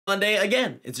Monday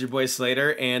again, it's your boy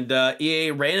Slater, and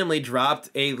EA randomly dropped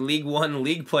a League One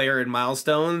League player in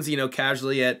Milestones, you know,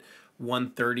 casually at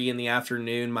 1:30 in the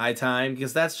afternoon my time,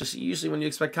 because that's just usually when you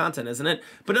expect content, isn't it?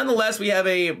 But nonetheless, we have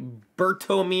a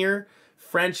Berthomier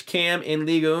French cam in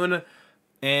Ligue 1,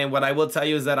 and what I will tell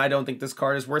you is that I don't think this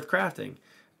card is worth crafting,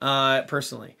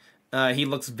 personally. He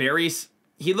looks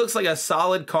like a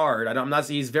solid card.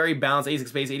 He's very balanced,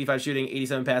 86 pace, 85 shooting,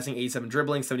 87 passing, 87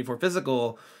 dribbling, 74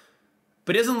 physical.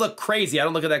 But it doesn't look crazy. I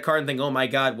don't look at that card and think, oh my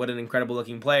god, what an incredible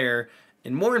looking player.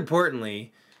 And more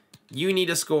importantly, you need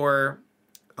to score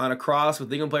on a cross with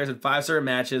League 1 players in 5-star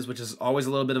matches, which is always a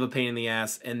little bit of a pain in the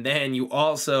ass. And then you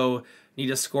also need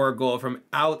to score a goal from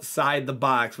outside the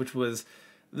box, which was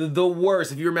the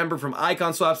worst. If you remember from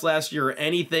icon swaps last year or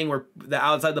anything where the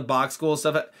outside the box goal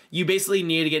stuff, you basically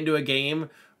need to get into a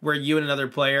game where you and another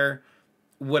player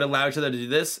would allow each other to do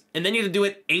this. And then you have to do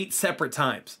it 8 separate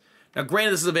times. Now,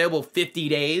 granted, this is available 50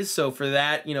 days, so for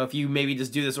that, you know, if you maybe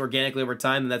just do this organically over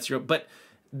time, then that's your... But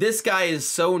this guy is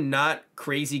so not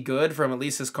crazy good from at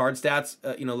least his card stats,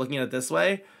 you know, looking at it this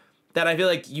way, that I feel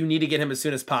like you need to get him as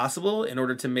soon as possible in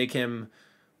order to make him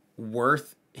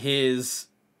worth his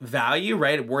value,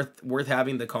 right? Worth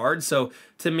having the card. So,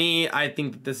 to me, I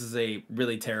think that this is a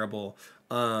really terrible...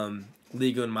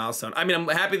 League and Milestone. I mean, I'm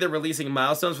happy they're releasing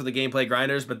Milestones for the gameplay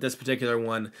grinders, but this particular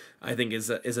one I think is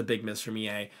a big miss from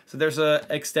EA. So there's a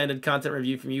extended content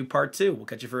review from you, part 2. We'll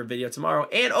catch you for a video tomorrow.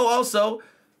 And also,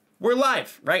 we're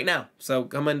live right now. So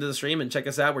come into the stream and check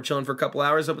us out. We're chilling for a couple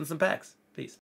hours, open some packs. Peace.